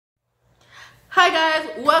Hi guys,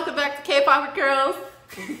 welcome back to Kpopandkurls.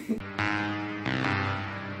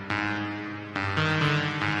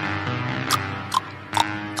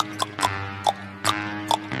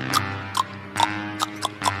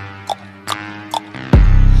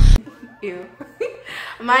 Ew.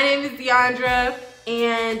 My name is Deandra,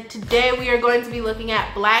 and today we are going to be looking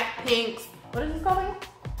at Blackpink's, what is this called?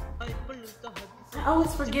 I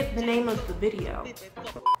always forget the name of the video.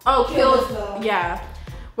 Oh, yeah.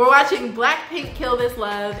 We're watching Blackpink Kill This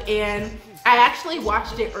Love, and I actually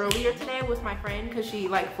watched it earlier today with my friend because she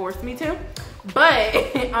like forced me to. But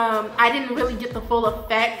I didn't really get the full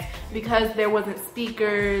effect because there wasn't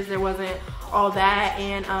speakers, there wasn't all that,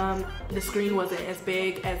 and the screen wasn't as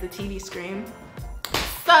big as the TV screen.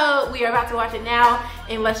 So we are about to watch it now,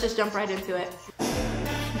 and let's just jump right into it.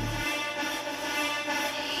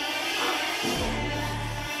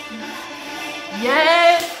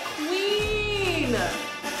 Yes, queen!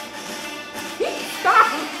 Stop!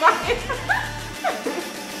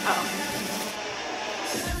 Oh.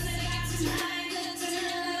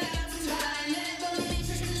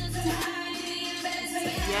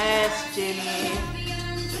 Yes, Jenny.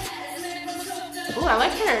 Ooh, I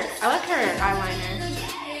like her eyeliner.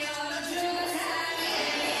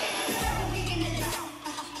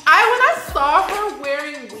 When I saw her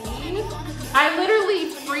wearing weave, I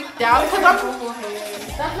literally freaked out because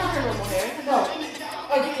that's not her normal hair. No.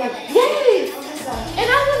 Yes! And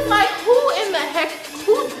I was like, who in the heck,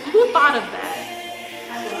 who thought of that?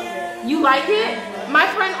 You like it? My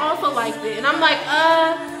friend also liked it, and I'm like,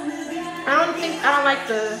 I don't like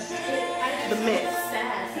the mix.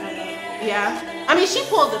 Yeah. I mean, she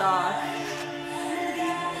pulled it off.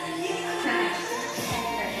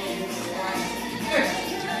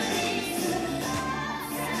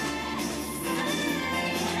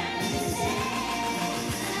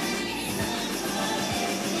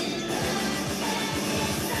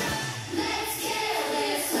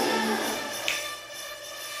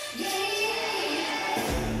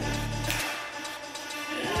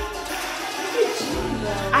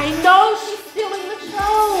 I know, she's stealing the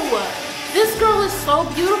show. This girl is so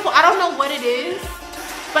beautiful. I don't know what it is,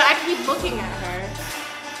 but I keep looking at her.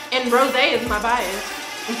 And Rosé is my bias.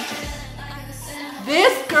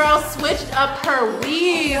 This girl switched up her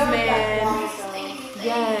weave, man.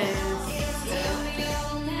 Yes.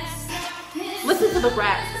 Listen to the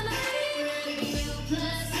rap.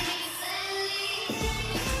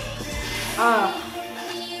 Oh.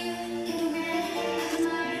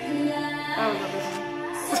 I love this.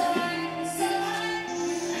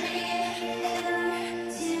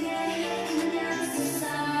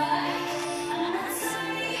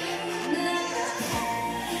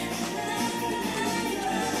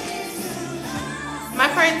 My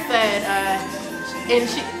friend said, and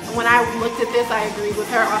when I looked at this, I agreed with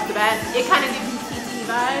her off the bat. It kind of gives me TT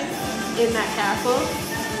vibes in that castle.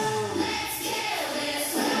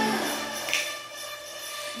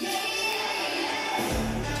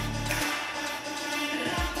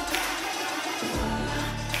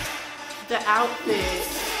 The outfit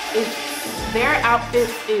is, their outfit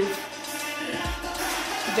is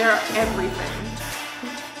their everything.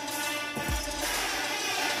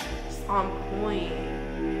 It's on point.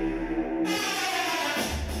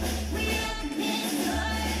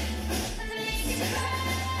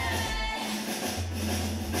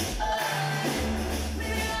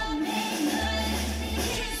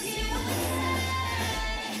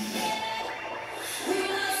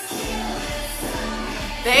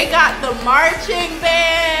 They got the marching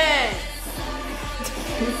band.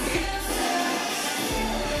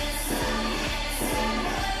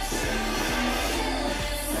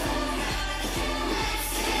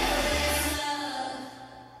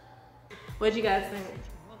 What'd you guys think?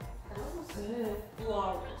 That was good.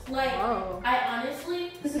 Flawless. Like, oh. I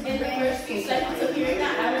honestly, in the first few seconds of hearing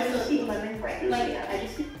that, I was like,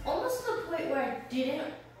 almost to the point where I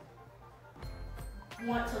didn't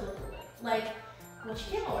want to look away. Like, when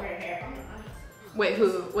she came over her hair, I'm honest. Wait,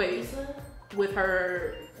 who? Wait. Lisa? With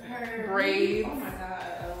her braids. Oh my god,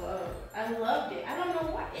 I loved it. I don't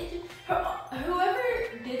know why. Whoever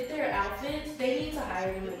did their outfits, they need to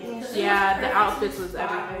hire them again. Yeah, the outfits was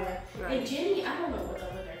everything. Right. And Jenny, I don't know what's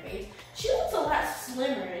up with her face. She looks a lot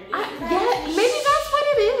slimmer. Yeah, maybe that's what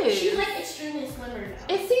it is. She's like extremely slimmer now.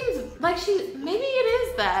 It seems like maybe it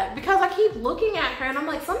is that, because I keep looking at her and I'm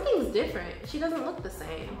like, something's different. She doesn't look the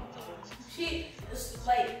same. She,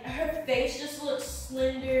 like, her face just looks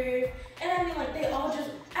slender. And I mean, like, they all just,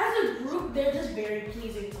 as a group, they're just very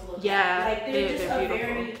pleasing to look at. Yeah, like, they're just beautiful.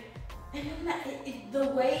 very, and then the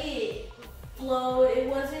way it flowed, it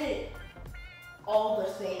wasn't all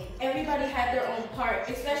the same. Everybody had their own part,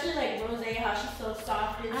 especially like Rose, how she's so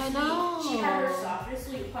soft and sweet. I know. She had her soft and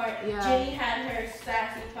sweet part. Yeah. Jenny had her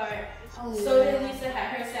sassy part. Oh, so yeah. did Lisa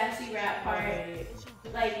had her sassy rap part. Right.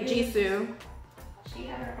 Like Jisoo. she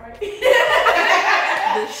had her part.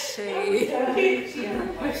 The shade. She had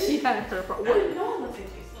her part. She had her part. No one looks at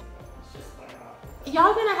Jisoo. It's just like,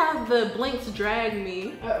 Y'all gonna have the Blinks drag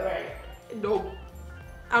me. right. Nope.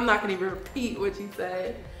 I'm not gonna even repeat what you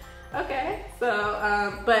said. Okay,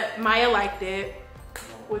 so, but Maya liked it.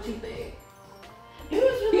 What you think? It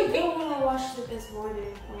was really good when I watched it this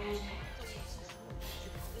morning.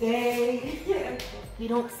 Dang. You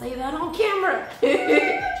don't say that on camera. Go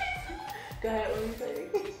ahead, what you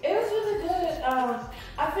think? It was really good.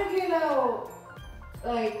 I figured out,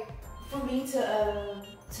 like, for me to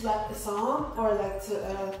like the song or like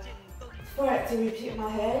to for it to repeat in my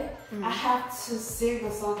head, I have to sing the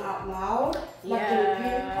song out loud, like the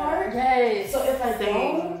repeating part. Yes. So if I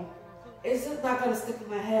Same. don't, it's just not gonna stick in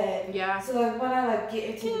my head. Yeah. So like when I like get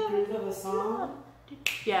into the groove of a song,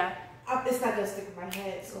 Yeah. it's not gonna stick in my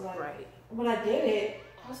head. So like Right. when I did it,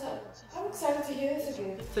 I was like, I'm excited to hear this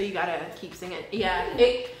again. So you gotta keep singing. Yeah.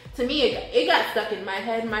 To me, it got stuck in my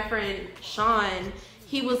head. My friend Sean,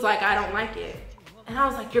 he was like, I don't like it. And I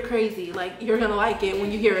was like, you're crazy. Like, you're gonna like it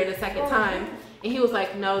when you hear it a second time. And he was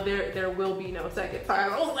like, no, there will be no second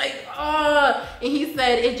time. I was like, oh. And he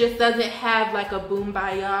said it just doesn't have like a boom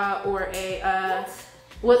baya or a,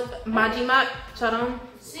 what, Majimak Charam?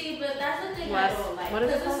 See, but that's the thing Yes. I don't like. What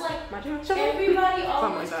is it Because it's called? like, Majimak Charam? everybody Something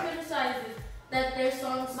always like that. criticizes that their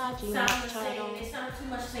songs sound the same. They sound too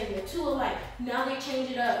much the same. They're too alike. Now they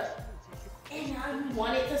change it up. And now you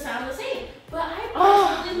want it to sound the same. But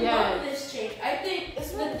I personally love this change. I think that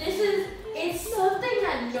it's something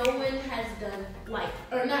that no one has done, like,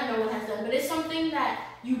 or not no one has done, but it's something that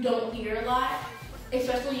you don't hear a lot.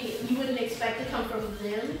 Especially, you wouldn't expect to come from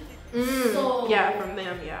them. So, yeah, from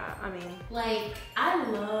them, yeah. I mean, like, I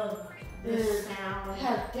love this sound.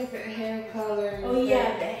 Have different hair colors. Oh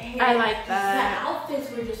yeah, the hair. I like that. The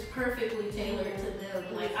outfits were just perfectly tailored to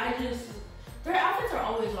them. Like, their outfits are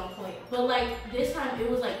always on point. But like this time, it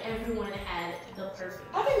was like everyone had the perfect.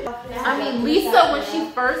 I mean, Lisa, when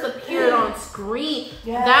she first appeared on screen,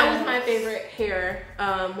 that was my favorite hair.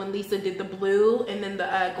 When Lisa did the blue and then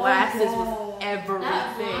the glasses was That blonde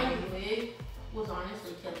everything. wig was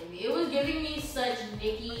honestly killing me. It was giving me such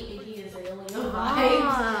Nicki, Iggy Azalea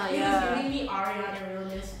vibes. It was giving me Ariana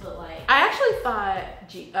realness, but like. I actually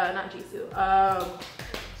thought, not Jisoo,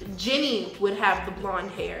 Jenny would have the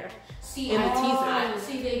blonde hair. See, in the teaser.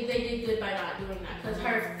 See, they did good by not doing that because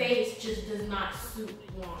her face just does not suit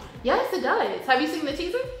blonde. Yes, it does. Have you seen the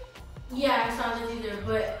teaser? Yeah, I saw this either,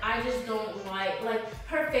 but I just don't like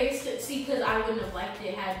her face. See, because I wouldn't have liked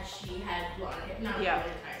it had she had blonde hair. Not the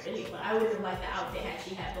entire video, but I wouldn't have liked the outfit had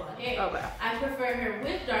she had blonde hair. Okay. I prefer her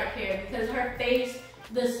with dark hair because her face,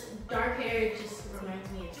 this dark hair just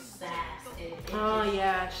reminds me of sass.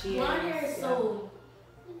 Yeah, she blonde hair is so.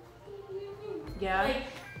 Yeah.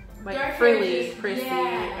 Like dark frilly, hair prissy,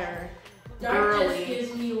 or dark girly. just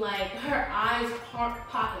gives me like her eyes pop.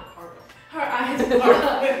 Her eyes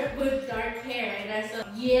pop with dark hair, and I said,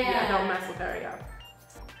 yeah, don't mess with her, yeah.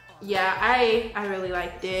 Yeah, I really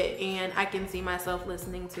liked it, and I can see myself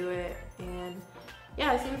listening to it, and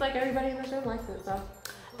yeah, it seems like everybody in this room likes it. So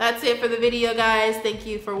that's it for the video, guys. Thank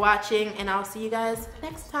you for watching, and I'll see you guys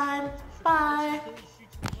next time. Bye.